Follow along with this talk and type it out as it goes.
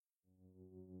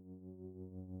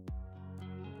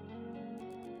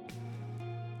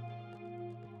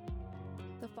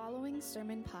following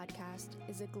sermon podcast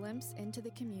is a glimpse into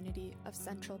the community of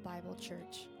Central Bible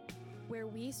Church, where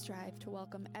we strive to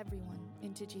welcome everyone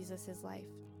into Jesus' life.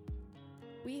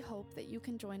 We hope that you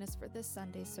can join us for this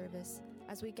Sunday service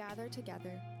as we gather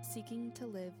together, seeking to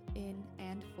live in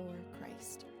and for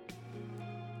Christ.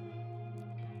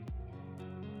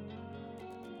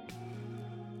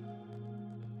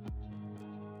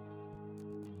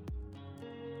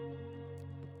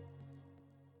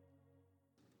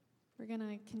 We're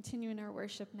going to continue in our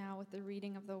worship now with the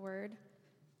reading of the Word.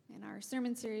 And our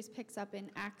sermon series picks up in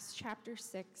Acts chapter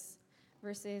 6,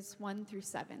 verses 1 through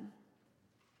 7.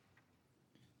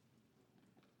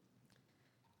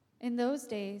 In those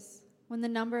days, when the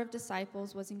number of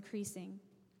disciples was increasing,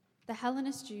 the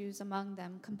Hellenist Jews among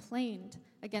them complained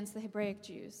against the Hebraic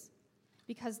Jews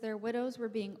because their widows were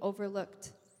being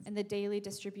overlooked in the daily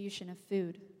distribution of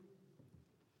food.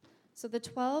 So the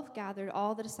 12 gathered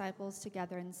all the disciples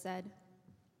together and said,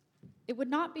 "It would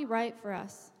not be right for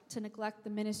us to neglect the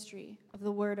ministry of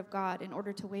the word of God in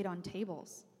order to wait on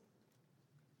tables.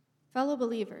 Fellow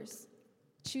believers,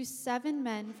 choose 7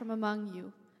 men from among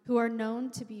you who are known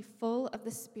to be full of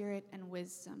the Spirit and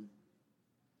wisdom.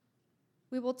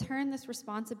 We will turn this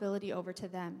responsibility over to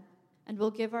them, and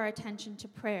will give our attention to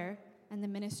prayer and the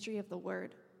ministry of the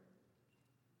word."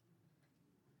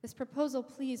 This proposal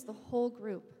pleased the whole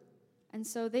group, and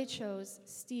so they chose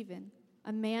Stephen,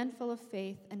 a man full of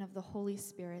faith and of the Holy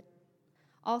Spirit,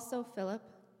 also Philip,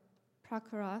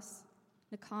 Prochorus,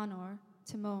 Nicanor,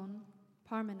 Timon,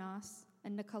 Parmenas,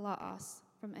 and Nicolaus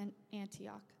from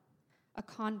Antioch, a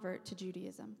convert to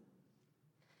Judaism.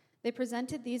 They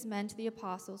presented these men to the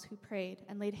apostles, who prayed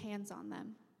and laid hands on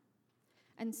them.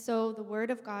 And so the word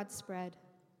of God spread.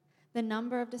 The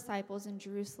number of disciples in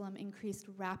Jerusalem increased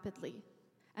rapidly,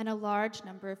 and a large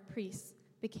number of priests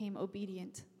became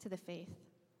obedient to the faith.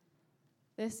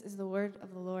 This is the word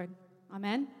of the Lord.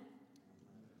 Amen.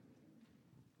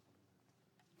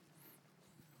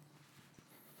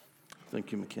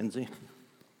 Thank you, Mackenzie.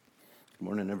 Good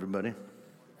morning, everybody.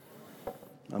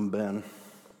 I'm Ben.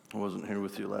 I wasn't here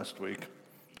with you last week,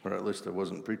 or at least I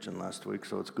wasn't preaching last week,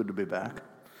 so it's good to be back.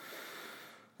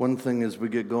 One thing as we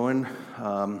get going,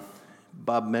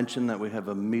 Bob mentioned that we have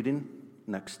a meeting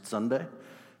next Sunday.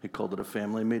 He called it a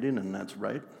family meeting, and that's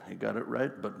right. He got it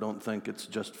right, but don't think it's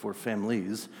just for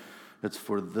families. It's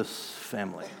for this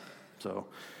family. So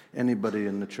anybody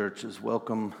in the church is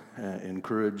welcome,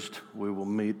 encouraged. We will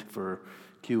meet for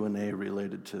Q&A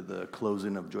related to the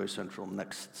closing of Joy Central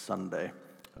next Sunday,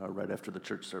 right after the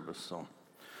church service. So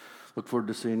look forward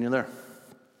to seeing you there.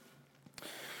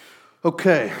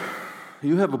 Okay,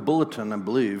 you have a bulletin, I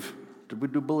believe. Did we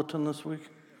do bulletin this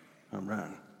week? All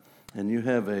right. And you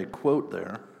have a quote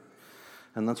there.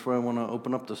 And that's where I want to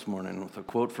open up this morning with a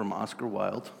quote from Oscar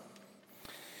Wilde.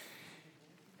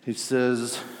 He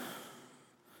says,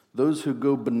 "Those who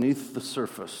go beneath the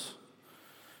surface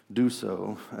do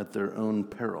so at their own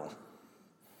peril."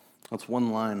 That's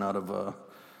one line out of a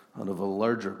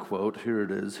larger quote. Here it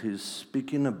is. He's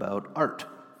speaking about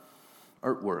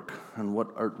artwork, and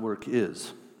what artwork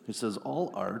is. He says,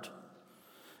 "All art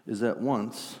is at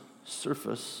once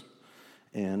surface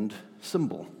and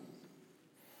symbol.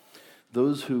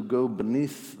 Those who go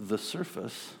beneath the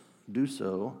surface do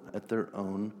so at their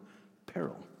own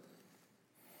peril.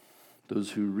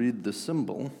 Those who read the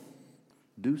symbol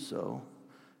do so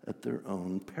at their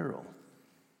own peril.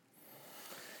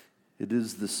 It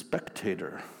is the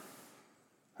spectator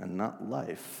and not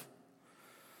life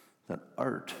that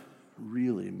art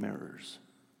really mirrors."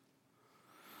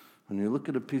 When you look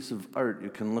at a piece of art, you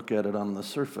can look at it on the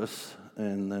surface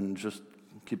and then just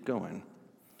keep going.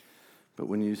 But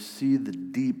when you see the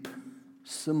deep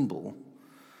symbol,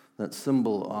 that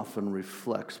symbol often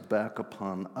reflects back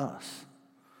upon us.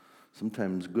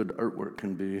 Sometimes good artwork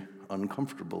can be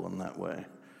uncomfortable in that way,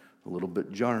 a little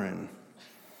bit jarring.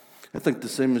 I think the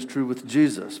same is true with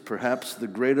Jesus, perhaps the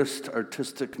greatest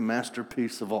artistic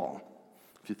masterpiece of all,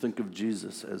 if you think of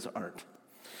Jesus as art.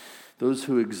 Those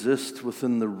who exist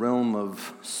within the realm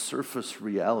of surface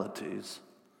realities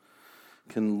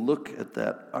can look at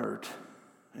that art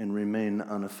and remain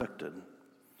unaffected.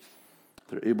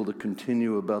 They're able to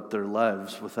continue about their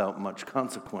lives without much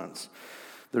consequence.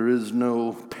 There is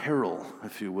no peril,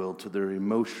 if you will, to their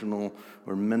emotional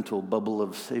or mental bubble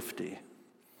of safety.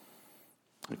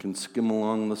 They can skim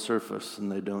along the surface and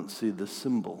they don't see the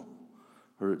symbol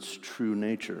or its true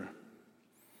nature.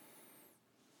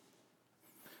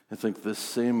 I think this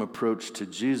same approach to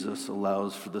Jesus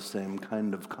allows for the same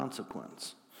kind of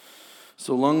consequence.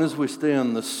 So long as we stay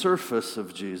on the surface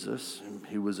of Jesus,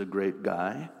 he was a great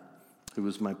guy. He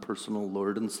was my personal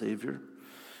Lord and Savior.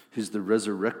 He's the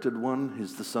resurrected one.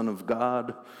 He's the Son of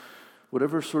God.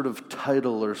 Whatever sort of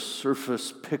title or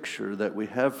surface picture that we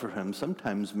have for him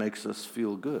sometimes makes us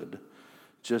feel good,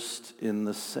 just in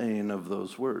the saying of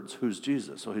those words. Who's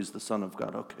Jesus? Oh, he's the Son of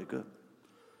God. Okay, good.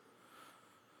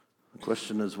 The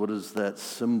question is, what does that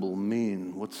symbol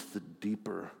mean? What's the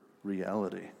deeper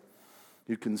reality?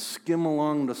 You can skim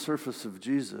along the surface of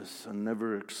Jesus and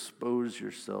never expose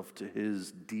yourself to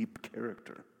his deep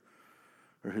character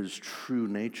or his true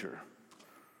nature.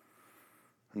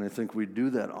 And I think we do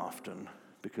that often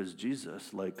because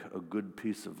Jesus, like a good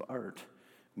piece of art,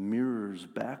 mirrors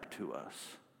back to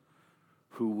us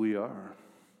who we are.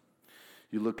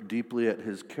 You look deeply at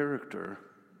his character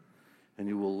and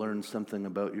you will learn something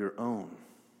about your own.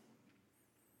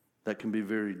 That can be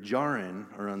very jarring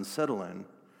or unsettling,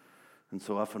 and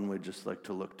so often we just like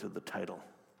to look to the title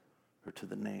or to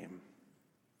the name.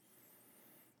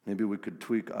 Maybe we could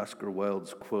tweak Oscar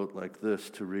Wilde's quote like this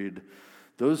to read,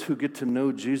 "Those who get to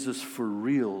know Jesus for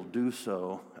real do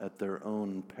so at their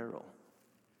own peril."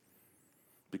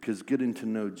 Because getting to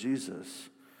know Jesus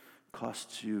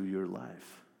costs you your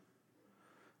life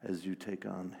as you take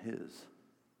on his.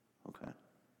 Okay?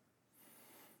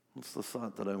 That's the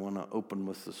thought that I want to open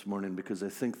with this morning, because I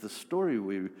think the story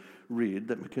we read,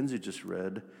 that Mackenzie just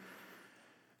read,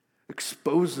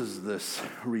 exposes this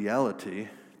reality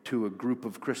to a group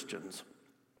of Christians.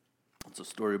 It's a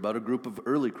story about a group of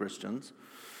early Christians.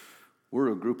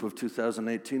 We're a group of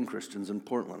 2018 Christians in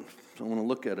Portland. So I want to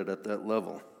look at it at that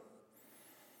level.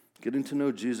 Getting to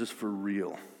know Jesus for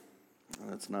real.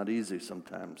 And it's not easy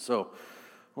sometimes. So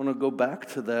I want to go back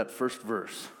to that first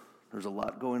verse. There's a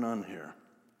lot going on here.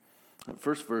 That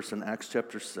first verse in Acts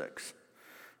chapter 6.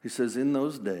 He says, in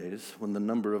those days, when the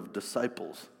number of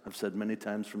disciples, I've said many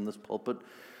times from this pulpit,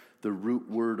 the root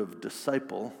word of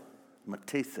disciple,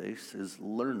 matethes, is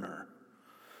learner.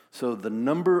 So the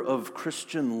number of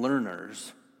Christian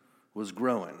learners was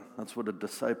growing. That's what a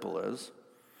disciple is.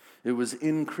 It was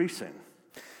increasing.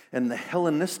 And the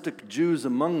Hellenistic Jews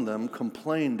among them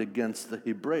complained against the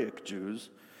Hebraic Jews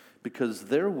because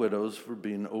their widows were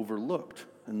being overlooked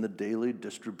in the daily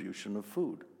distribution of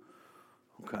food.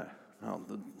 Okay, now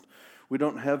we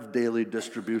don't have daily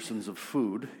distributions of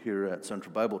food here at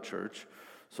Central Bible Church,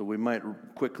 so we might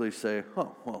quickly say,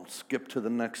 oh, well, skip to the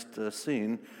next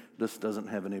scene. This doesn't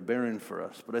have any bearing for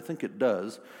us, but I think it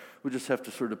does. We just have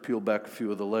to sort of peel back a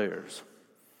few of the layers.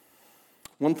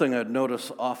 One thing I'd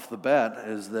notice off the bat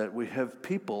is that we have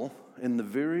people in the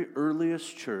very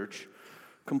earliest church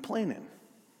complaining.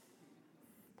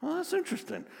 Well, that's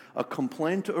interesting. A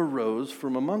complaint arose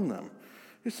from among them.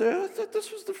 You say, I thought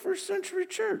this was the first century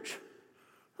church.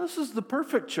 This is the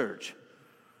perfect church.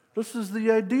 This is the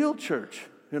ideal church,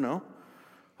 you know.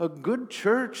 A good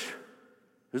church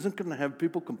isn't going to have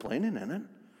people complaining in it.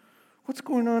 What's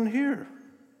going on here?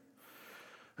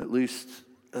 At least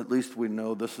we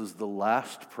know this is the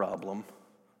last problem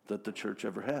that the church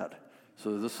ever had.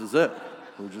 So this is it.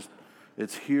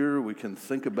 It's here. We can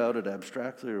think about it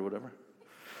abstractly or whatever.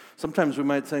 Sometimes we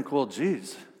might think, well,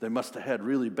 geez, they must have had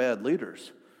really bad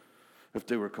leaders. If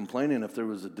they were complaining, if there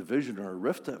was a division or a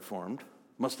rift that formed,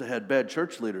 must have had bad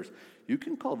church leaders. You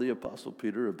can call the Apostle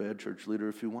Peter a bad church leader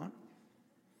if you want.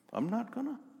 I'm not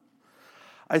gonna.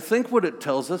 I think what it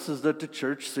tells us is that the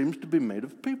church seems to be made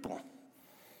of people.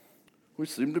 We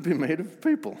seem to be made of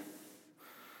people.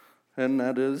 And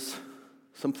that is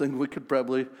something we could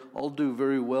probably all do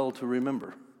very well to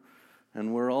remember.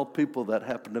 And we're all people that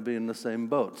happen to be in the same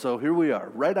boat. So here we are,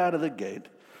 right out of the gate.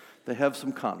 They have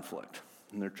some conflict,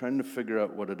 and they're trying to figure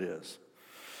out what it is.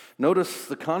 Notice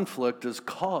the conflict is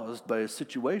caused by a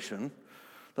situation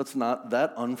that's not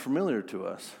that unfamiliar to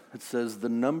us. It says the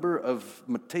number of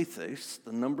matethes,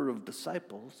 the number of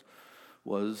disciples,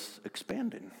 was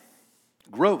expanding.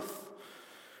 Growth.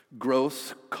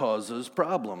 Growth causes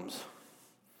problems.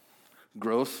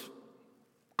 Growth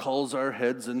calls our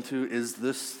heads into, is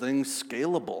this thing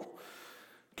scalable?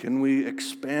 Can we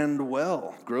expand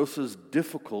well? Growth is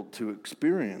difficult to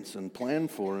experience and plan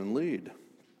for and lead.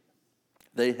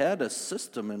 They had a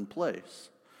system in place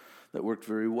that worked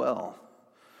very well.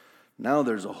 Now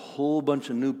there's a whole bunch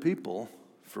of new people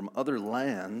from other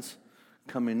lands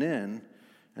coming in,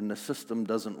 and the system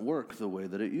doesn't work the way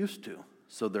that it used to.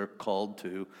 So they're called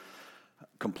to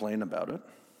complain about it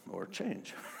or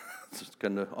change. It's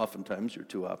kind of oftentimes your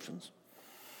two options.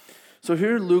 So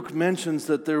here Luke mentions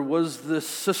that there was this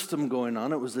system going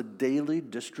on. It was a daily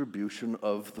distribution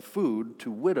of the food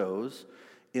to widows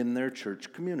in their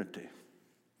church community.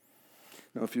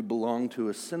 Now, if you belonged to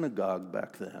a synagogue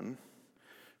back then,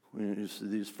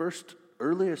 these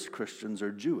earliest Christians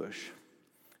are Jewish,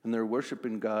 and they're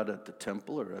worshiping God at the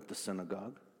temple or at the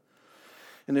synagogue.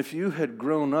 And if you had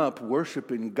grown up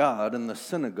worshiping God in the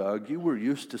synagogue, you were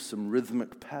used to some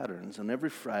rhythmic patterns. And every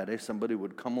Friday, somebody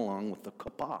would come along with a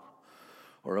kippah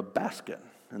or a basket,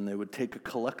 and they would take a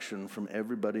collection from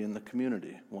everybody in the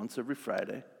community once every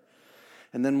Friday.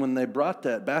 And then when they brought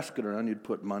that basket around, you'd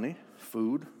put money,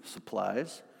 food,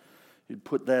 supplies. You'd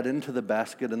put that into the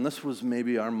basket, and this was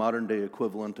maybe our modern-day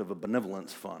equivalent of a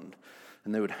benevolence fund.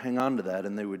 And they would hang on to that,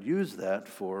 and they would use that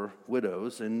for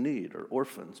widows in need or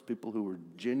orphans, people who were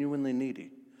genuinely needy.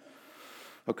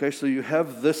 Okay, so you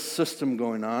have this system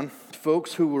going on.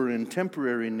 Folks who were in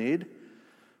temporary need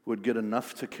would get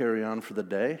enough to carry on for the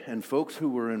day, and folks who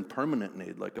were in permanent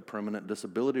need, like a permanent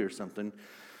disability or something,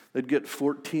 they'd get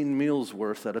 14 meals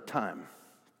worth at a time.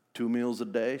 2 meals a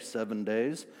day, 7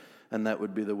 days, and that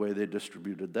would be the way they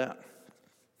distributed that.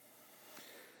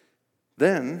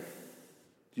 Then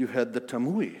you had the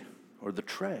tamui, or the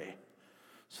tray.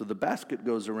 So the basket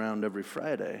goes around every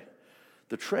Friday.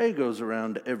 The tray goes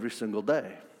around every single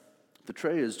day. The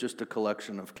tray is just a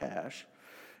collection of cash,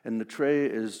 and the tray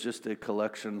is just a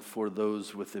collection for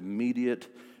those with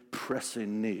immediate,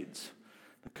 pressing needs,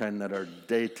 the kind that are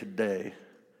day-to-day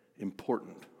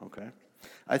important, okay?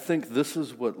 I think this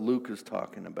is what Luke is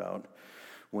talking about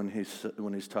when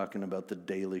he's talking about the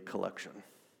daily collection.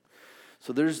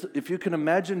 So if you can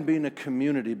imagine being a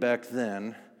community back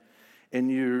then, and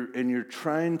you're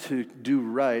trying to do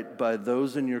right by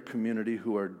those in your community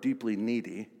who are deeply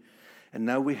needy, and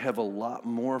now we have a lot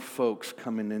more folks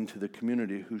coming into the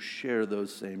community who share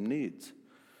those same needs.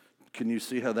 Can you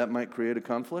see how that might create a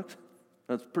conflict?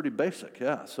 That's pretty basic,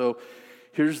 yeah. So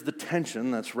here's the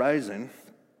tension that's rising.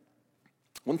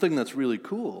 One thing that's really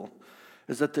cool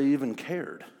is that they even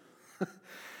cared.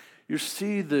 You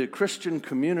see the Christian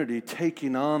community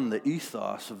taking on the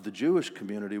ethos of the Jewish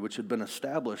community, which had been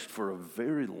established for a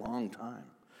very long time.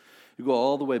 You go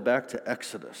all the way back to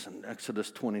Exodus, and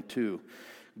Exodus 22.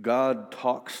 God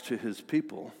talks to his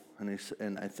people,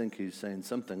 and I think he's saying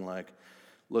something like,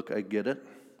 look, I get it.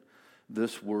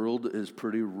 This world is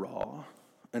pretty raw,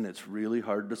 and it's really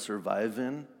hard to survive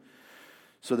in.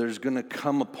 So there's going to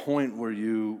come a point where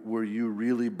you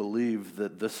really believe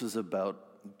that this is about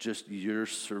just your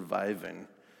surviving.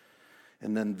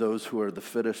 And then those who are the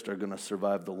fittest are going to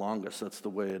survive the longest. That's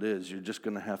the way it is. You're just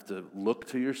going to have to look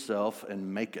to yourself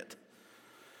and make it.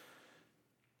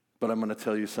 But I'm going to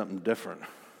tell you something different.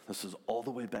 This is all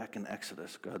the way back in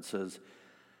Exodus. God says,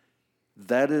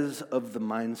 that is of the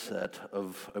mindset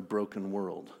of a broken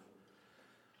world.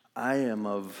 I am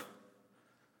of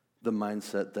the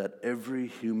mindset that every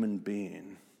human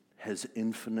being has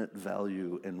infinite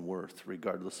value and worth,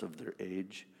 regardless of their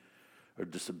age or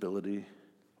disability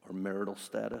or marital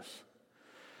status.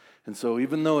 And so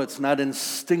even though it's not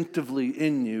instinctively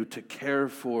in you to care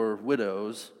for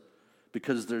widows,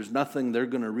 because there's nothing they're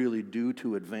going to really do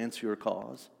to advance your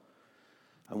cause,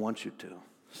 I want you to.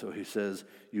 So he says,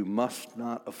 you must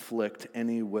not afflict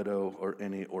any widow or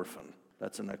any orphan.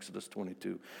 That's in Exodus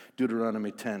 22.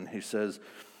 Deuteronomy 10, he says,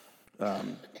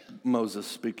 Moses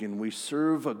speaking, we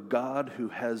serve a God who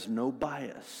has no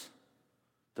bias.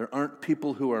 There aren't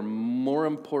people who are more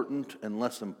important and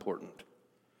less important.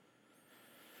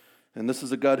 And this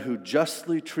is a God who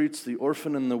justly treats the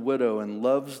orphan and the widow and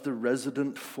loves the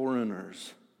resident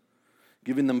foreigners,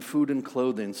 giving them food and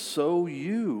clothing. So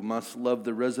you must love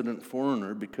the resident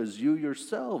foreigner, because you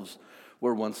yourselves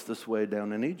were once this way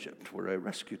down in Egypt, where I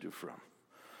rescued you from.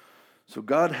 So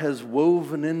God has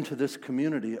woven into this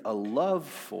community a love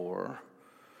for,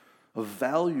 a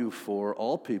value for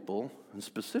all people, and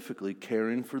specifically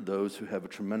caring for those who have a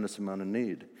tremendous amount of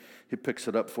need. He picks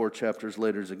it up 4 chapters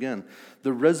later again.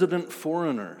 The resident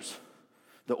foreigners,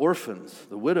 the orphans,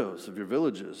 the widows of your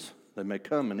villages, they may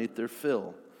come and eat their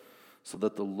fill, so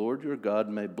that the Lord your God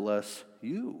may bless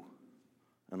you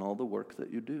and all the work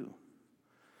that you do.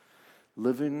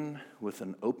 Living with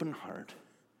an open heart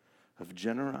of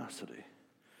generosity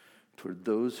toward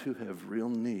those who have real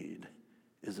need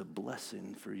is a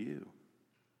blessing for you.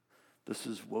 This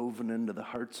is woven into the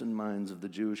hearts and minds of the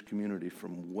Jewish community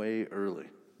from way early.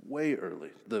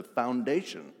 The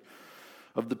foundation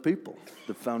of the people,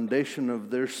 the foundation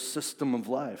of their system of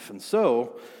life. And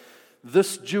so,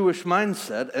 this Jewish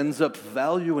mindset ends up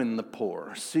valuing the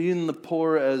poor, seeing the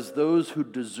poor as those who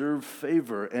deserve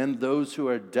favor and those who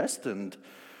are destined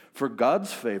for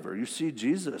God's favor. You see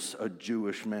Jesus, a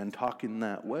Jewish man, talking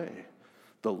that way.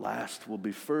 The last will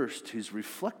be first. He's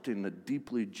reflecting a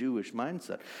deeply Jewish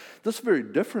mindset. This is very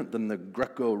different than the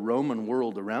Greco-Roman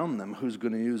world around them, who's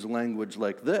going to use language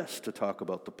like this to talk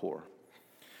about the poor.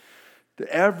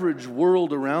 The average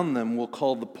world around them will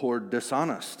call the poor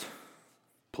dishonest,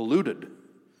 polluted,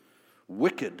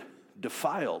 wicked,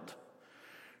 defiled.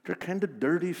 They're kind of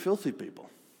dirty, filthy people,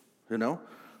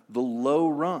 the low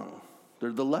rung.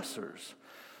 They're the lessers.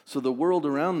 So the world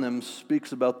around them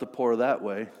speaks about the poor that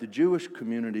way. The Jewish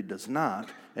community does not,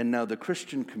 and now the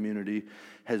Christian community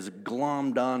has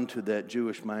glommed onto that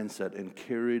Jewish mindset and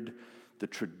carried the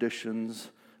traditions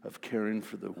of caring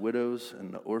for the widows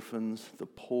and the orphans, the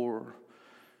poor,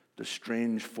 the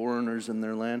strange foreigners in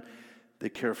their land. They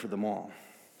care for them all.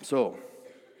 So,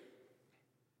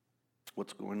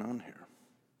 what's going on here?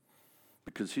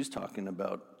 Because he's talking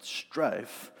about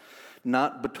strife,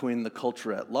 not between the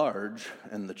culture at large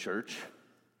and the church.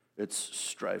 It's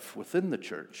strife within the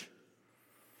church.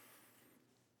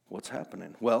 What's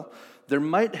happening? Well, there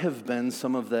might have been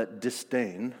some of that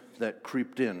disdain that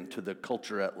creeped into the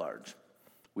culture at large.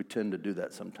 We tend to do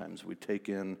that sometimes. We take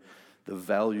in the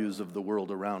values of the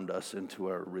world around us into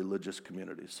our religious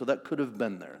communities. So that could have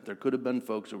been there. There could have been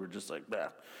folks who were just like,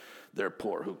 they're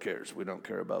poor, who cares? We don't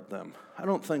care about them. I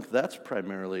don't think that's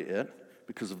primarily it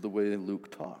because of the way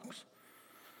Luke talks.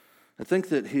 I think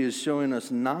that he is showing us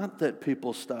not that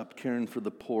people stopped caring for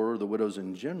the poor or the widows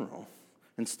in general.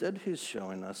 Instead, he's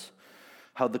showing us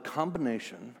how the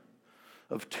combination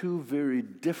of two very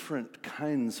different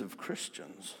kinds of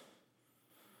Christians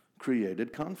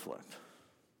created conflict.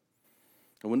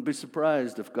 I wouldn't be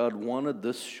surprised if God wanted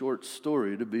this short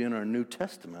story to be in our New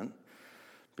Testament,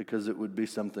 because it would be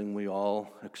something we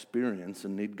all experience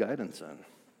and need guidance in.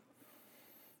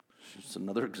 It's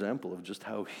another example of just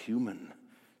how human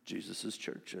Jesus'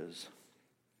 church is.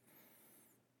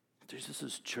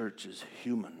 Jesus' church is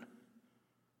human.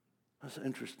 That's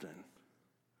interesting.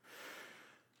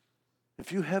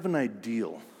 If you have an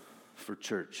ideal for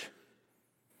church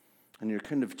and you're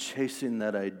kind of chasing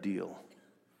that ideal,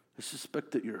 I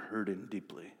suspect that you're hurting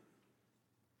deeply.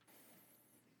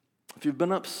 If you've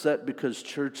been upset because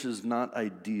church is not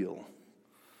ideal,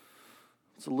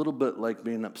 it's a little bit like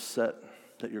being upset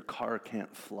that your car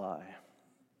can't fly.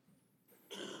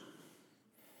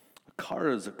 A car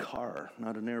is a car,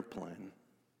 not an airplane.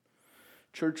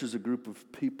 Church is a group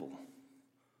of people.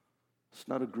 It's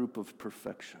not a group of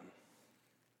perfection.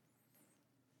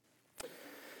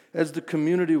 As the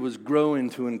community was growing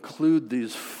to include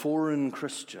these foreign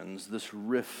Christians, this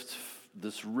rift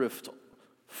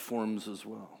forms as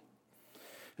well.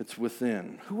 It's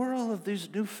within. Who are all of these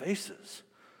new faces?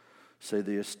 Say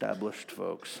the established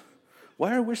folks.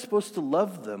 Why are we supposed to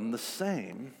love them the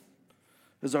same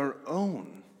as our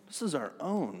own? This is our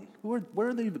own. Where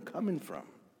are they even coming from?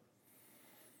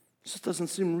 This just doesn't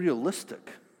seem realistic.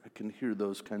 I can hear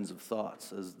those kinds of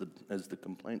thoughts as the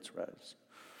complaints rise.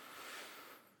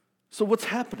 So what's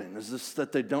happening? Is this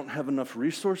that they don't have enough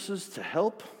resources to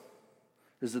help?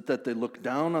 Is it that they look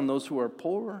down on those who are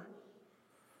poor?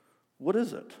 What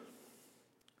is it?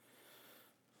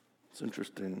 It's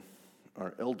interesting.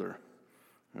 Our elder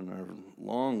and our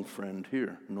long friend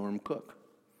here, Norm Cook,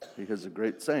 he has a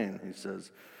great saying. He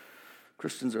says,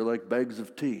 Christians are like bags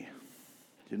of tea.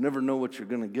 You never know what you're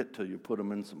going to get till you put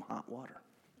them in some hot water.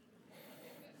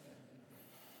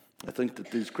 I think that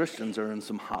these Christians are in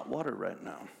some hot water right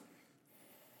now.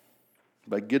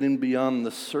 By getting beyond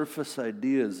the surface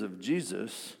ideas of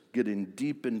Jesus, getting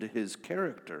deep into his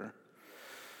character,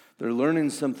 they're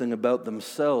learning something about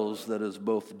themselves that is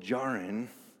both jarring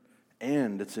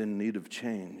and it's in need of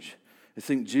change. I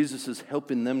think Jesus is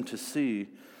helping them to see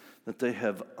that they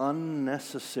have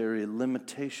unnecessary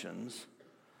limitations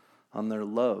on their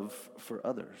love for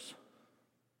others.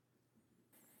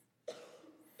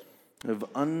 They have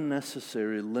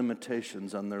unnecessary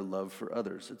limitations on their love for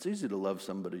others. It's easy to love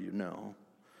somebody you know.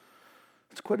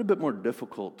 It's quite a bit more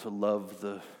difficult to love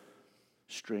the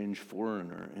strange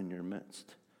foreigner in your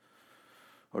midst,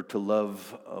 or to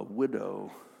love a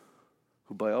widow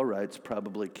who by all rights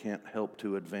probably can't help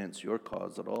to advance your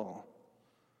cause at all.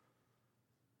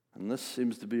 And this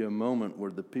seems to be a moment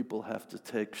where the people have to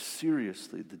take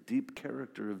seriously the deep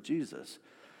character of Jesus,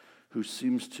 who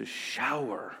seems to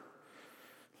shower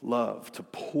love, to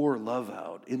pour love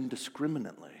out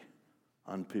indiscriminately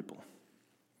on people.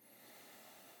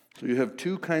 So you have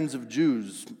two kinds of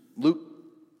Jews. Luke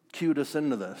cued us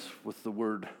into this with the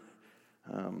word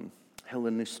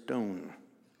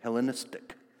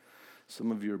Hellenistic.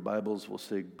 Some of your Bibles will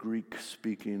say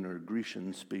Greek-speaking or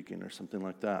Grecian-speaking or something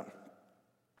like that.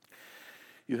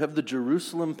 You have the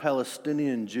Jerusalem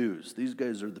Palestinian Jews. These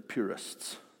guys are the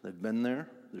purists. They've been there.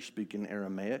 They're speaking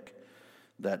Aramaic.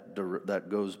 That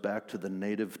goes back to the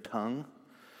native tongue.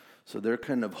 So they're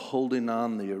kind of holding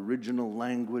on the original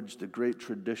language, the great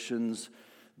traditions,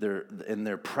 and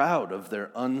they're proud of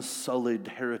their unsullied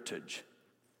heritage.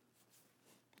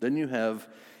 Then you have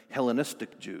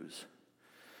Hellenistic Jews.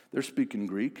 They're speaking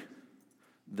Greek.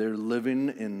 They're living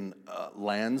in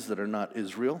lands that are not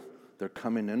Israel. They're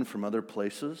coming in from other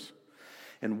places.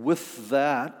 And with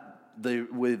that,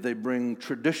 they bring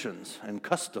traditions and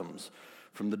customs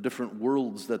from the different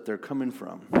worlds that they're coming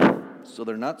from. So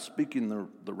they're not speaking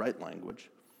the right language.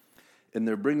 And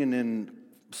they're bringing in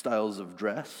styles of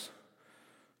dress,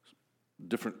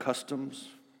 different customs,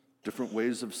 different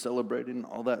ways of celebrating,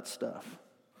 all that stuff.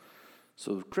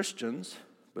 So Christians,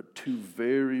 but two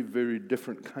very, very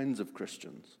different kinds of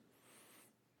Christians.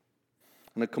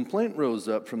 And a complaint rose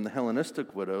up from the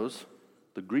Hellenistic widows,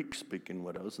 the Greek-speaking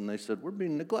widows, and they said, we're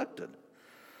being neglected.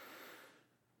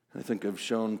 I think I've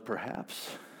shown perhaps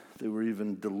they were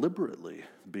even deliberately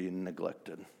being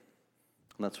neglected.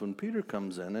 And that's when Peter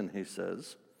comes in and he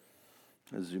says,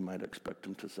 as you might expect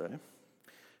him to say,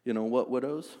 you know what,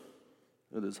 widows?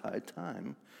 It is high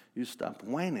time you stop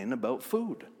whining about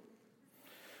food.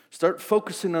 Start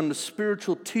focusing on the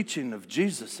spiritual teaching of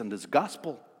Jesus and his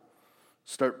gospel.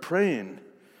 Start praying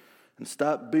and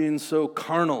stop being so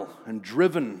carnal and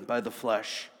driven by the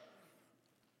flesh.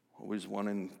 Always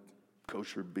wanting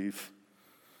kosher beef.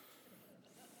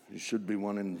 You should be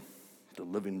wanting the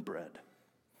living bread.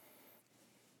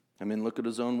 I mean, look at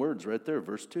his own words right there,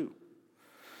 verse 2.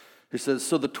 He says,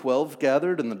 so the 12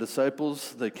 gathered, and the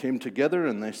disciples, they came together,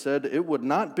 and they said, it would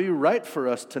not be right for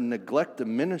us to neglect the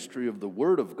ministry of the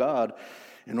word of God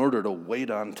in order to wait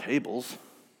on tables.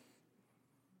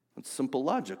 That's simple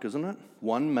logic, isn't it?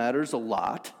 One matters a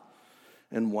lot,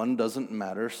 and one doesn't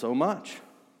matter so much.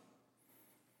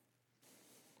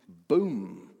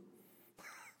 Boom.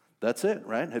 That's it,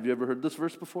 right? Have you ever heard this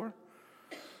verse before?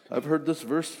 I've heard this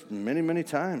verse many, many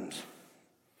times.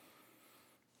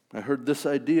 I heard this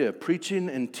idea, preaching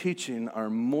and teaching are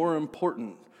more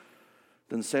important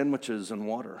than sandwiches and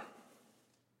water.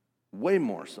 Way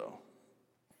more so.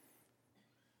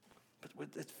 But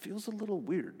it feels a little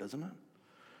weird, doesn't it?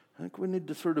 I think we need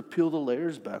to sort of peel the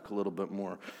layers back a little bit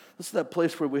more. This is that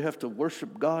place where we have to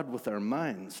worship God with our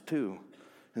minds, too,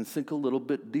 and think a little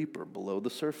bit deeper below the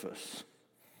surface.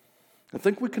 I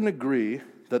think we can agree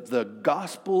that the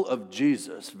gospel of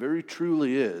Jesus very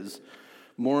truly is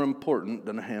more important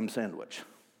than a ham sandwich.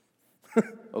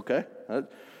 Okay?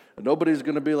 Nobody's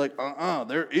going to be like,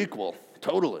 they're equal.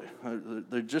 Totally.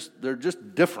 They're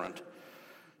just different.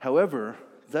 However,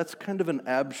 that's kind of an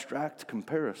abstract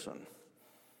comparison.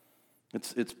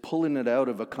 It's pulling it out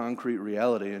of a concrete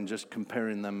reality and just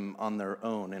comparing them on their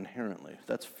own inherently.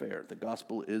 That's fair. The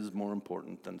gospel is more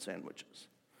important than sandwiches.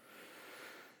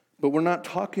 But we're not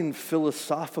talking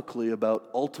philosophically about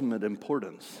ultimate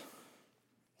importance.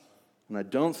 And I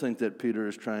don't think that Peter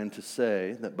is trying to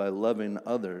say that by loving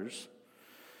others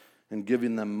and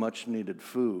giving them much needed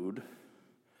food,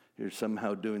 you're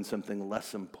somehow doing something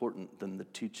less important than the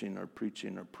teaching or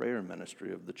preaching or prayer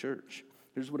ministry of the church.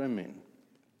 Here's what I mean.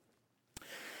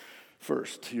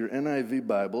 First, your NIV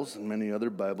Bibles and many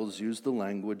other Bibles use the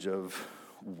language of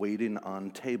waiting on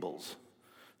tables.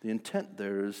 The intent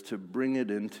there is to bring it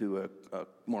into a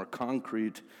more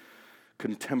concrete,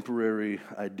 contemporary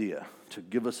idea, to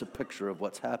give us a picture of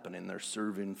what's happening. They're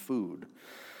serving food.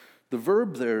 The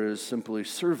verb there is simply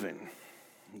serving.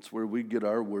 It's where we get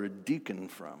our word deacon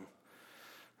from.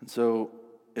 And so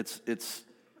it's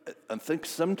I think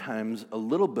sometimes a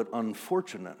little bit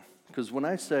unfortunate, because when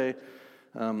I say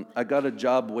I got a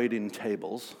job waiting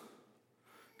tables,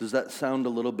 does that sound a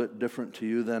little bit different to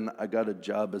you than I got a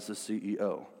job as a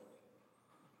CEO?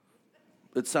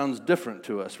 It sounds different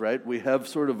to us, right? We have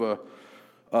sort of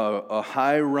a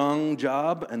high-rung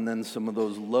job and then some of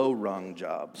those low-rung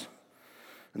jobs.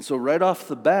 And so right off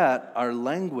the bat, our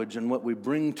language and what we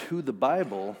bring to the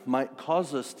Bible might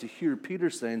cause us to hear Peter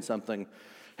saying something,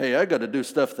 hey, I got to do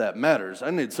stuff that matters.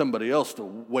 I need somebody else to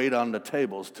wait on the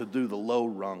tables to do the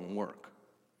low-rung work.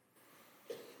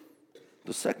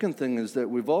 The second thing is that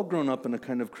we've all grown up in a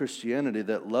kind of Christianity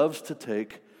that loves to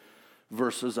take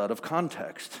verses out of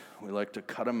context. We like to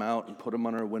cut them out and put them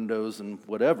on our windows and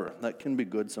whatever. That can be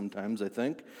good sometimes, I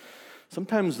think.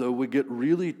 Sometimes, though, we get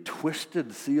really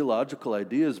twisted theological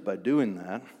ideas by doing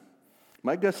that.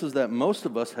 My guess is that most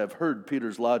of us have heard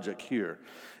Peter's logic here.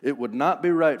 It would not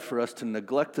be right for us to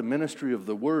neglect the ministry of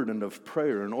the word and of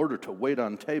prayer in order to wait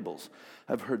on tables.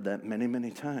 I've heard that many,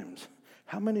 many times.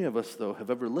 How many of us, though, have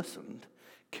ever listened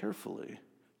carefully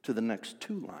to the next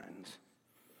two lines?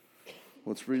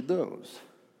 Let's read those.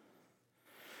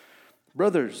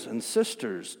 Brothers and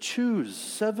sisters, choose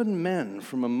 7 men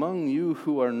from among you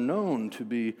who are known to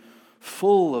be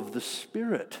full of the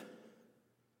Spirit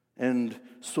and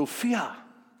Sophia,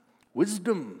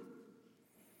 wisdom.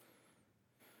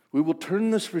 We will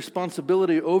turn this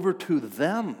responsibility over to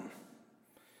them.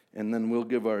 and then we'll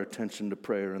give our attention to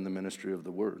prayer and the ministry of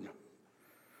the word.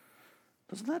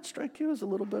 Doesn't that strike you as a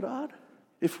little bit odd?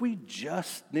 If we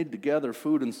just need to gather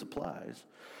food and supplies,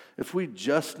 if we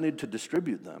just need to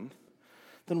distribute them,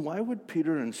 then why would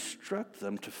Peter instruct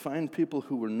them to find people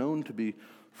who were known to be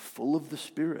full of the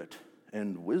Spirit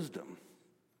and wisdom?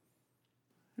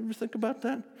 You ever think about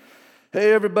that?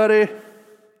 Hey, everybody,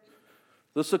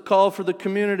 this is a call for the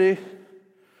community.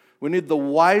 We need the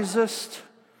wisest,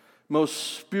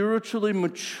 most spiritually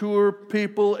mature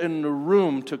people in the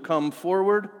room to come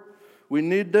forward. We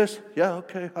need this? Yeah,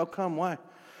 okay. How come? Why?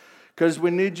 Because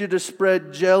we need you to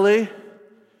spread jelly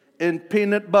and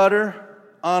peanut butter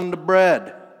on the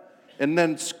bread and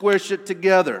then squish it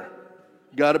together.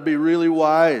 Got to be really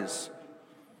wise.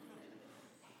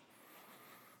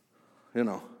 You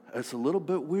know, it's a little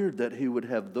bit weird that he would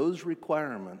have those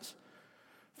requirements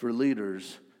for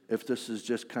leaders if this is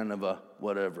just kind of a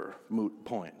whatever, moot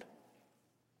point.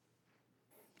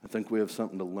 I think we have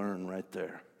something to learn right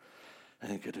there. I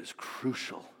think it is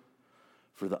crucial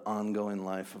for the ongoing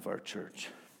life of our church.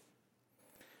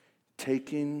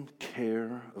 Taking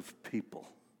care of people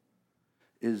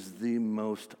is the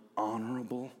most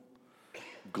honorable,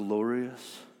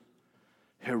 glorious,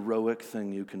 heroic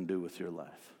thing you can do with your life.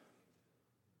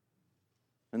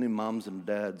 Any moms and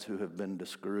dads who have been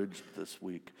discouraged this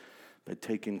week by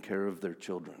taking care of their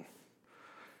children?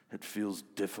 It feels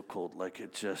difficult, like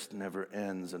it just never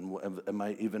ends. And am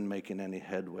I even making any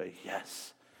headway?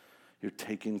 Yes, you're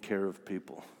taking care of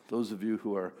people. Those of you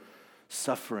who are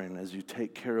suffering as you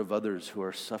take care of others who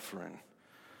are suffering,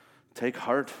 take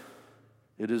heart.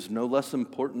 It is no less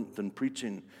important than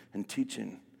preaching and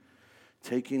teaching.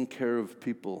 Taking care of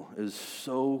people is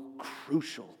so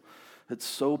crucial. It's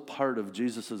so part of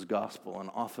Jesus' gospel, and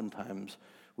oftentimes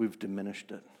we've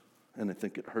diminished it, and I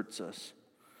think it hurts us.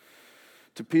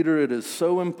 To Peter, it is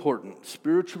so important,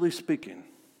 spiritually speaking,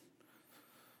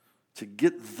 to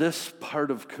get this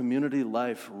part of community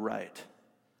life right,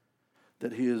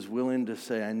 that he is willing to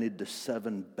say, I need the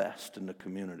 7 best in the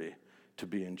community to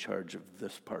be in charge of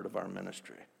this part of our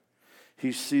ministry.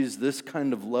 He sees this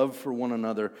kind of love for one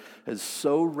another as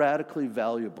so radically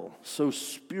valuable, so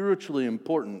spiritually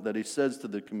important, that he says to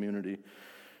the community,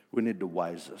 we need the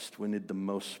wisest. We need the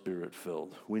most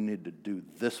Spirit-filled. We need to do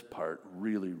this part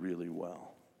really, really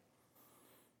well.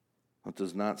 That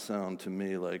does not sound to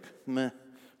me like, meh,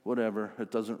 whatever.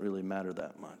 It doesn't really matter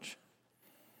that much.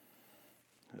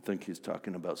 I think he's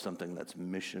talking about something that's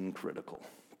mission critical.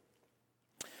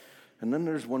 And then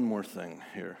there's one more thing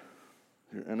here.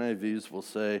 Your NIVs will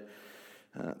say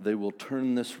they will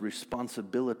turn this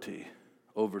responsibility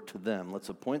over to them. Let's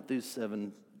appoint these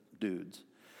 7 dudes,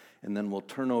 and then we'll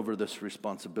turn over this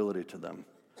responsibility to them.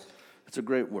 It's a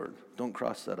great word. Don't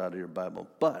cross that out of your Bible.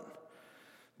 But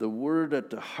the word at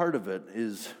the heart of it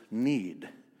is need.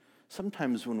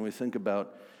 Sometimes when we think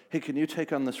about, hey, can you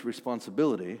take on this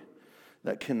responsibility,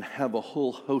 that can have a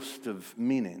whole host of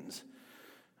meanings.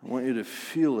 I want you to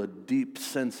feel a deep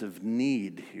sense of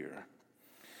need here.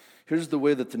 Here's the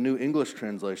way that the New English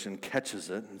Translation catches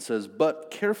it. It says, but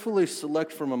carefully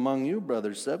select from among you,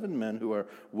 brothers, 7 men who are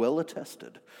well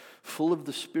attested, full of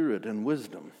the Spirit and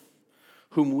wisdom,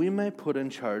 whom we may put in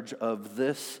charge of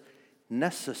this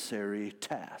necessary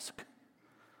task.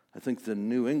 I think the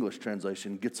New English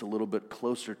Translation gets a little bit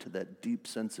closer to that deep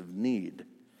sense of need.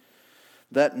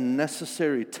 That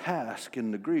necessary task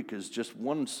in the Greek is just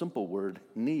one simple word,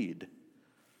 need.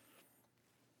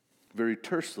 Very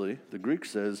tersely, the Greek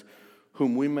says,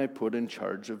 whom we may put in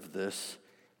charge of this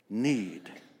need.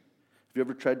 Have you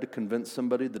ever tried to convince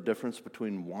somebody the difference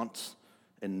between wants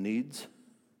and needs?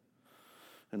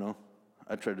 You know,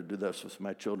 I try to do this with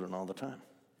my children all the time.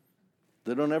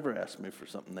 They don't ever ask me for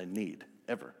something they need,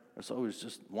 ever. It's always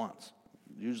just wants.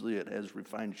 Usually it has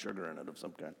refined sugar in it of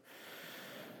some kind.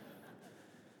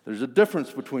 There's a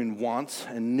difference between wants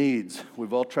and needs.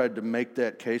 We've all tried to make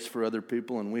that case for other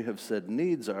people, and we have said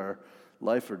needs are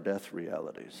life or death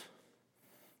realities.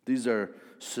 These are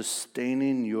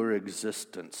sustaining your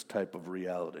existence type of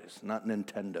realities, not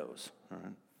Nintendos. All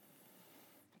right?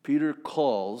 Peter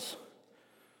calls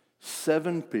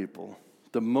 7 people,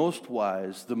 the most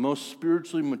wise, the most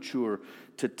spiritually mature,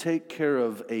 to take care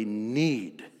of a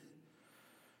need.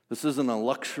 This isn't a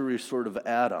luxury sort of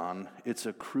add-on. It's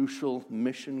a crucial,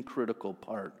 mission-critical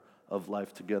part of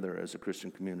life together as a Christian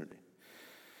community.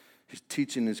 He's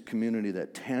teaching his community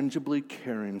that tangibly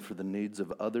caring for the needs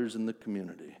of others in the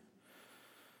community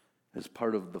is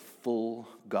part of the full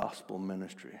gospel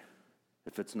ministry.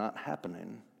 If it's not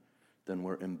happening, then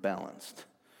we're imbalanced.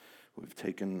 We've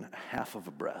taken half of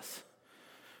a breath.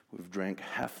 We've drank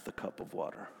half the cup of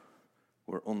water.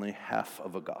 We're only half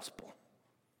of a gospel.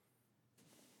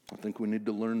 I think we need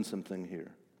to learn something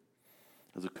here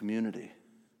as a community.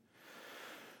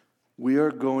 We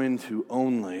are going to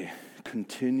only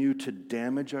continue to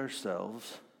damage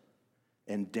ourselves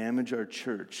and damage our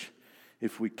church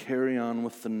if we carry on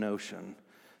with the notion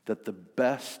that the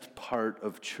best part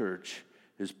of church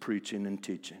is preaching and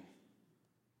teaching.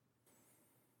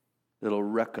 It'll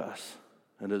wreck us.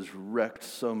 It has wrecked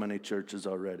so many churches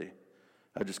already.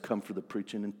 I just come for the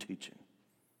preaching and teaching.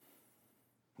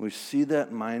 We see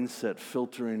that mindset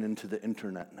filtering into the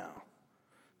internet now.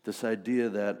 This idea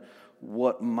that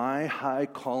what my high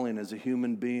calling as a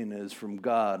human being is from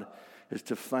God is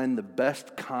to find the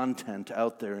best content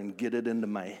out there and get it into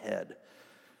my head.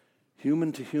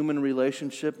 Human-to-human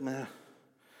relationship,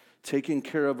 taking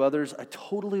care of others, I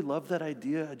totally love that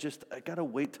idea. I got to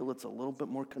wait till it's a little bit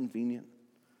more convenient.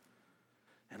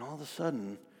 And all of a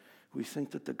sudden, we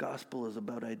think that the gospel is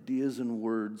about ideas and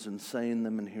words and saying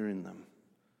them and hearing them.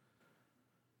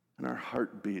 And our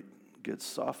heartbeat gets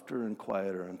softer and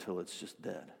quieter until it's just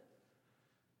dead.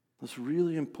 It's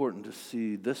really important to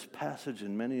see this passage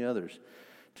and many others,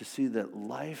 to see that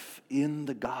life in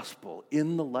the gospel,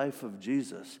 in the life of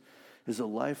Jesus, is a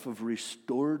life of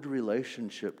restored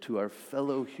relationship to our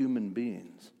fellow human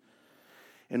beings.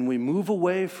 And we move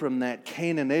away from that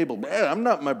Cain and Abel, I'm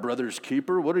not my brother's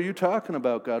keeper. What are you talking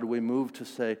about, God? We move to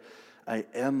say, I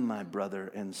am my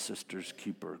brother and sister's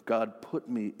keeper. God put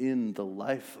me in the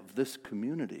life of this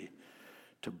community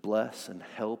to bless and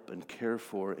help and care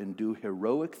for and do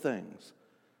heroic things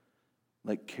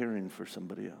like caring for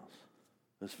somebody else.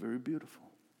 That's very beautiful.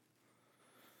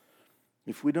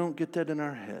 If we don't get that in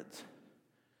our heads,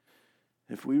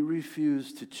 if we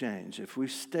refuse to change, if we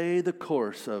stay the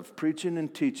course of preaching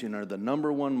and teaching are the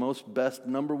number one, most best,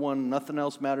 number one, nothing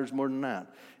else matters more than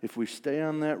that, if we stay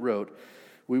on that road,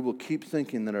 we will keep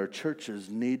thinking that our churches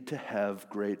need to have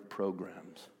great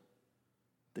programs.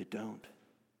 They don't.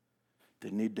 They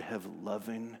need to have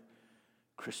loving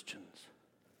Christians.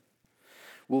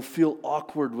 We'll feel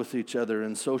awkward with each other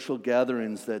in social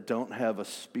gatherings that don't have a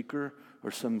speaker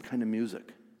or some kind of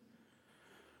music.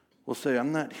 We'll say,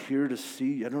 I'm not here to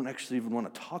see, I don't actually even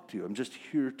want to talk to you. I'm just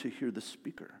here to hear the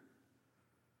speaker.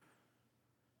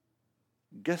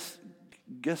 Guess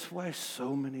why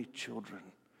so many children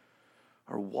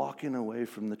are walking away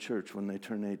from the church when they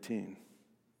turn 18?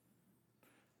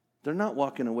 They're not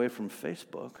walking away from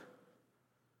Facebook.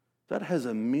 That has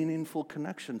a meaningful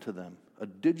connection to them. A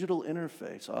digital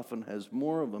interface often has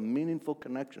more of a meaningful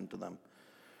connection to them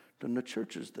than the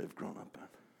churches they've grown up in.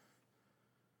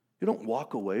 You don't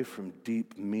walk away from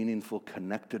deep, meaningful,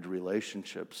 connected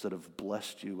relationships that have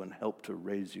blessed you and helped to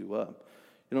raise you up.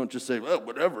 You don't just say, well,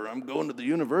 whatever, I'm going to the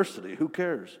university, who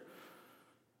cares?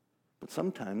 But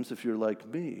sometimes, if you're like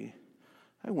me,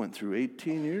 I went through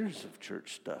 18 years of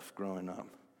church stuff growing up.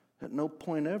 At no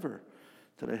point ever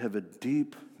did I have a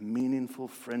deep, meaningful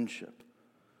friendship.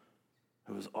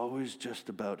 It was always just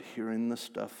about hearing the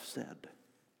stuff said.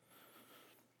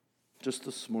 Just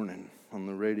this morning on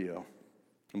the radio,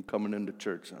 I'm coming into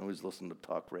church. I always listen to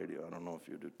talk radio. I don't know if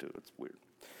you do too. It's weird.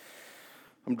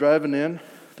 I'm driving in.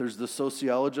 There's the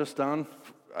sociologist on,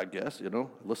 I guess,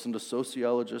 listen to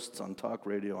sociologists on talk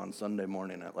radio on Sunday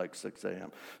morning at like 6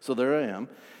 a.m. So there I am.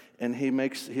 And he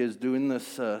is doing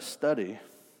this study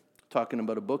talking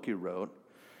about a book he wrote.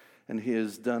 And he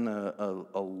has done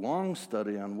a long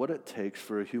study on what it takes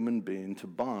for a human being to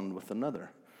bond with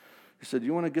another. He said,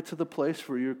 you want to get to the place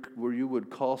where you would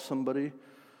call somebody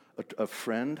a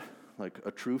friend, like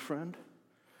a true friend?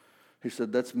 He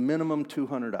said, that's minimum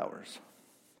 200 hours.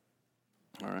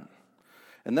 All right?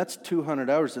 And that's 200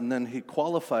 hours, and then he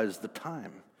qualifies the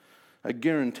time. I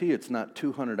guarantee it's not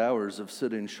 200 hours of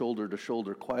sitting shoulder to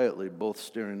shoulder quietly, both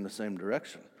staring the same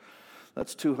direction.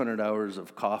 That's 200 hours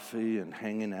of coffee and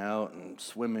hanging out and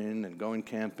swimming and going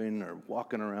camping or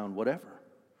walking around, whatever.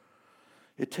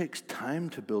 It takes time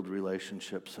to build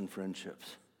relationships and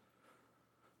friendships.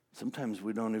 Sometimes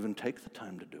we don't even take the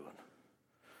time to do it.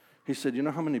 He said, you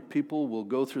know how many people will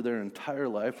go through their entire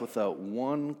life without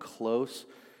one close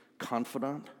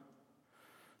confidant?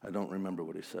 I don't remember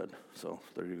what he said, so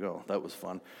there you go. That was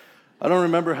fun. I don't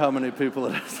remember how many people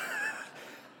it is,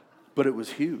 but it was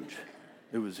huge.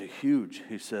 It was huge.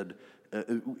 He said,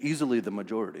 easily the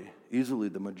majority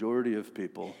of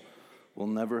people will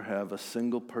never have a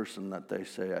single person that they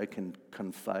say, I can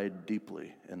confide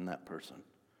deeply in that person.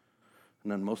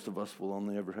 And then most of us will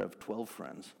only ever have 12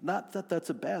 friends. Not that that's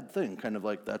a bad thing, kind of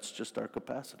like that's just our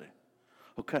capacity.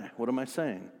 Okay, what am I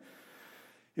saying?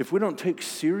 If we don't take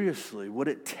seriously what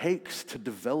it takes to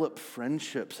develop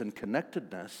friendships and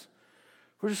connectedness,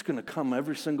 we're just going to come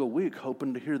every single week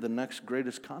hoping to hear the next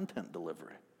greatest content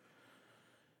delivery.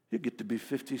 You get to be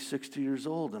 50, 60 years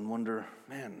old and wonder,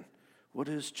 man, what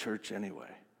is church anyway?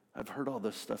 I've heard all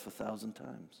this stuff 1,000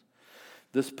 times.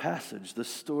 This passage, this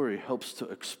story helps to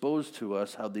expose to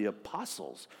us how the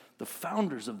apostles, the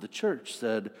founders of the church,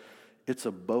 said it's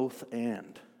a both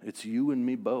and. It's you and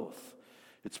me both.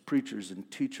 It's preachers and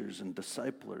teachers and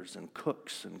disciplers and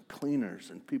cooks and cleaners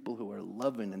and people who are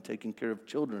loving and taking care of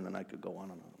children, and I could go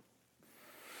on and on.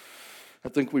 I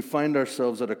think we find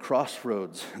ourselves at a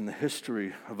crossroads in the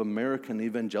history of American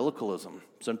evangelicalism.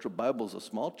 Central Bible is a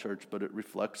small church, but it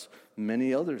reflects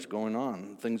many others going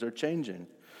on. Things are changing.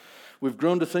 We've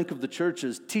grown to think of the church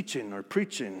as teaching or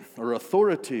preaching or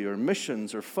authority or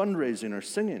missions or fundraising or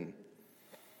singing.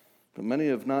 But many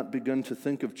have not begun to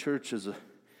think of church as a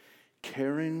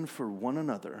caring for one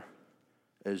another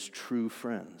as true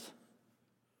friends,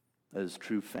 as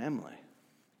true family.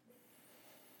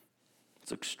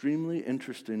 It's extremely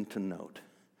interesting to note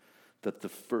that the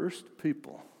first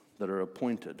people that are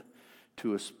appointed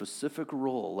to a specific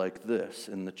role like this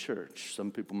in the church,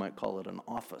 some people might call it an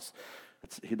office.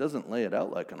 He doesn't lay it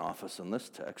out like an office in this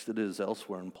text. It is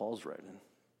elsewhere in Paul's writing.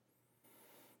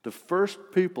 The first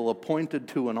people appointed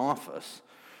to an office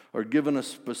or given a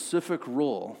specific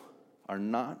role are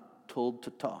not told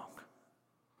to talk.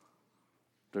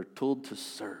 They're told to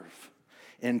serve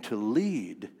and to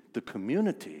lead the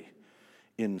community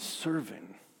in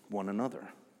serving one another.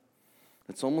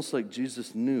 It's almost like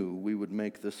Jesus knew we would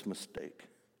make this mistake.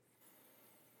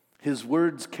 His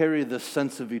words carry this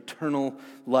sense of eternal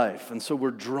life, and so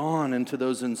we're drawn into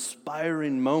those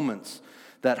inspiring moments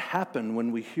that happen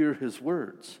when we hear his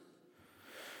words.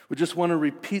 We just want to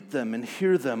repeat them and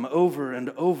hear them over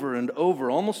and over and over,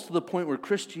 almost to the point where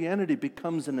Christianity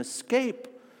becomes an escape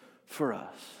for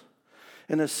us,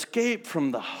 an escape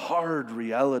from the hard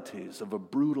realities of a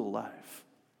brutal life.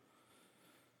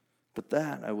 But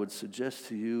that, I would suggest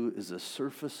to you, is a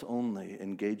surface-only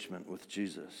engagement with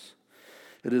Jesus.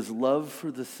 It is love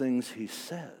for the things he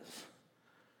says,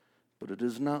 but it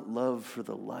is not love for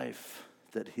the life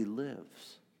that he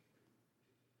lives.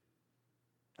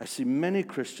 I see many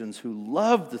Christians who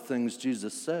love the things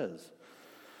Jesus says,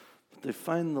 but they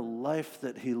find the life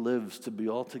that he lives to be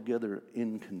altogether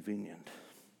inconvenient.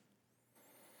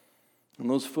 And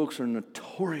those folks are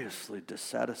notoriously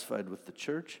dissatisfied with the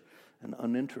church and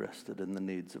uninterested in the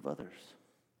needs of others.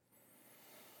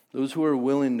 Those who are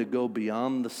willing to go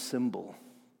beyond the symbol,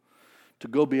 to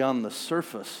go beyond the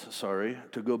surface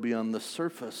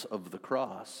of the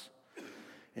cross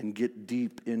and get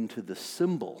deep into the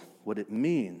symbol, what it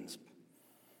means,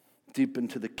 deep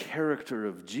into the character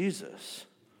of Jesus,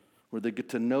 where they get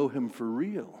to know him for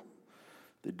real.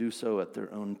 They do so at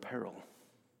their own peril.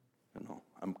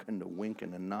 I'm kind of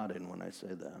winking and nodding when I say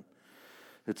that.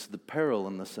 It's the peril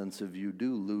in the sense of you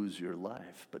do lose your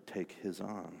life, but take his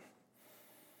on.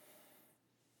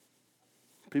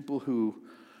 People who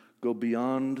go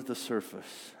beyond the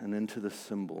surface and into the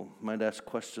symbol might ask a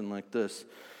question like this: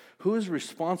 who is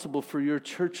responsible for your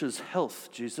church's health,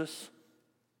 Jesus?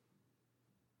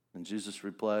 And Jesus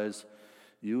replies,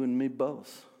 you and me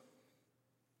both.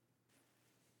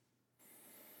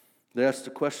 They asked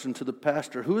a question to the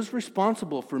pastor: who is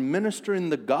responsible for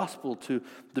ministering the gospel to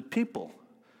the people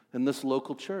in this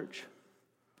local church?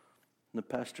 And the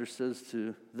pastor says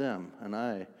to them, and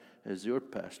I, as your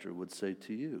pastor, would say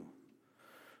to you,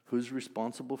 who's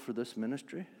responsible for this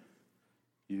ministry?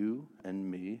 You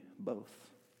and me both.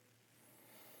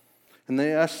 And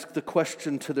they ask the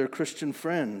question to their Christian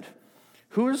friend: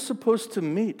 who is supposed to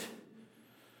meet?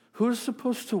 Who is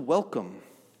supposed to welcome?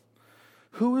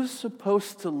 Who is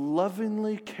supposed to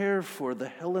lovingly care for the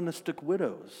Hellenistic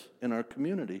widows in our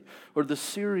community, or the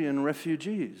Syrian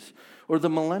refugees, or the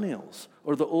millennials,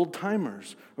 or the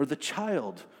old-timers, or the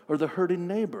child, or the hurting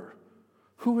neighbor?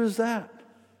 Who is that?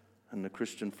 And the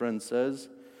Christian friend says,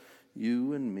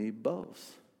 you and me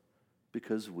both,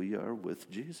 because we are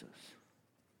with Jesus.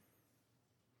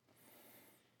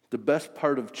 The best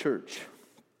part of church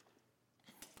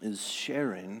is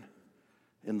sharing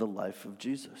in the life of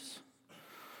Jesus,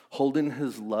 holding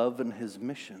his love and his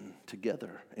mission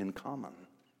together in common.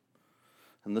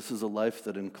 And this is a life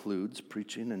that includes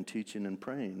preaching and teaching and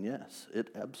praying. Yes, it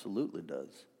absolutely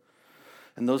does.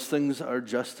 And those things are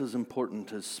just as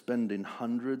important as spending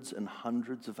hundreds and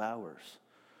hundreds of hours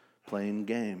playing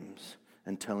games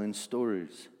and telling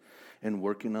stories and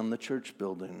working on the church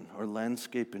building or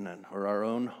landscaping it or our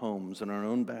own homes and our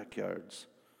own backyards,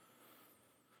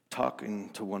 talking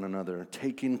to one another,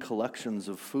 taking collections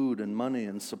of food and money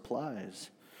and supplies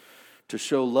to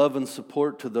show love and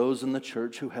support to those in the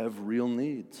church who have real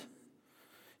needs.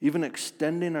 even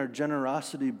extending our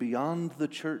generosity beyond the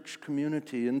church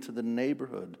community into the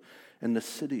neighborhood and the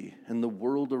city and the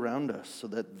world around us so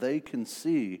that they can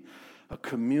see a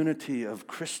community of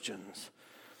Christians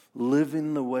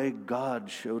living the way God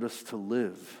showed us to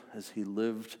live as he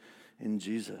lived in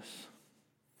Jesus.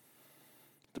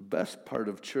 The best part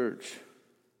of church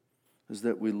is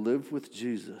that we live with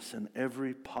Jesus in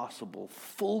every possible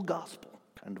full gospel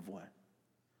kind of way.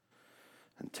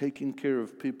 And taking care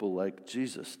of people like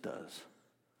Jesus does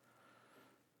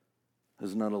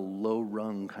is not a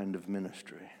low-rung kind of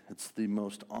ministry. It's the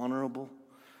most honorable,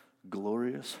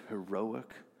 glorious,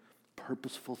 heroic,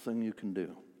 purposeful thing you can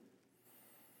do.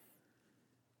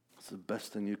 It's the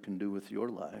best thing you can do with your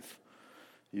life,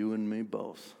 you and me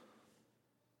both.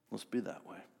 Let's be that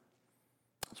way.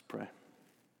 Let's pray.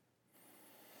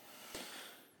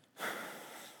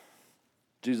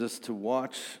 Jesus, to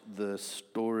watch the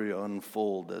story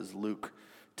unfold as Luke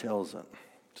tells it,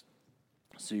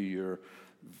 see your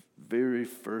very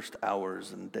first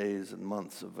hours and days and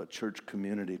months of a church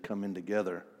community coming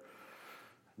together,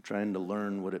 trying to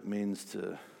learn what it means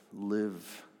to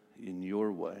live in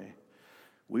your way.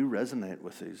 We resonate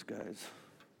with these guys.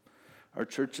 Our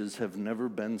churches have never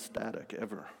been static,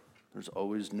 ever. There's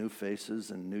always new faces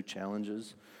and new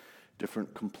challenges,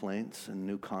 different complaints and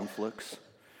new conflicts.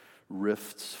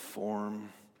 Rifts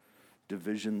form,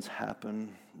 divisions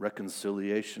happen,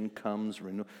 reconciliation comes,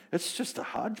 renewal. It's just a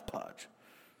hodgepodge.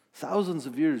 Thousands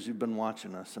of years you've been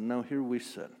watching us, and now here we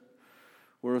sit.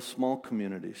 We're a small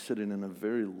community sitting in a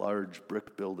very large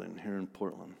brick building here in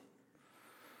Portland.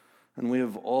 And we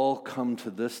have all come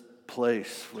to this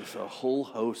place with a whole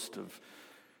host of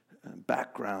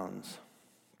backgrounds,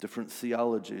 different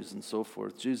theologies, and so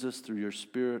forth. Jesus, through your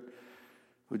Spirit,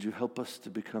 would you help us to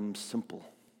become simple?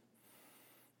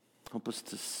 Help us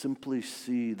to simply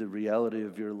see the reality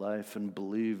of your life and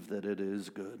believe that it is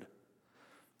good.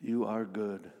 You are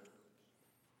good.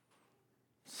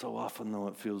 So often, though,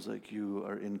 it feels like you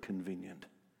are inconvenient.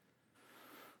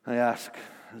 I ask,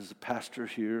 as a pastor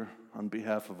here, on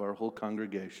behalf of our whole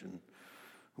congregation,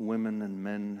 women and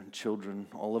men and children,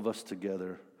 all of us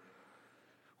together,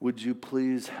 would you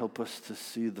please help us to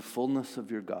see the fullness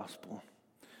of your gospel,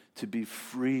 to be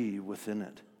free within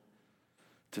it,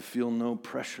 to feel no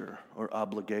pressure or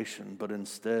obligation, but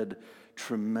instead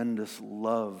tremendous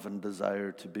love and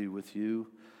desire to be with you,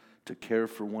 to care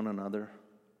for one another,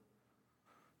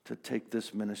 to take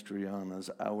this ministry on as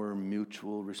our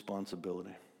mutual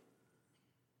responsibility.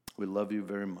 We love you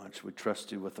very much. We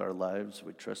trust you with our lives.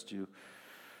 We trust you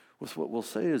with what we'll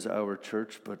say is our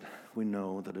church, but we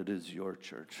know that it is your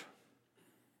church.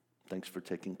 Thanks for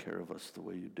taking care of us the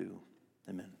way you do.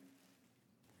 Amen.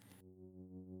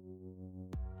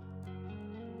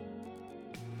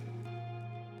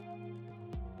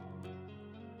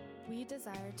 We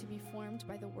desire to be formed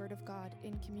by the Word of God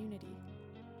in community.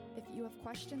 If you have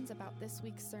questions about this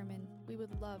week's sermon, we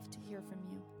would love to hear from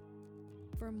you.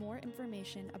 For more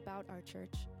information about our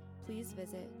church, please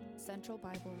visit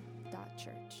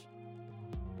centralbible.church.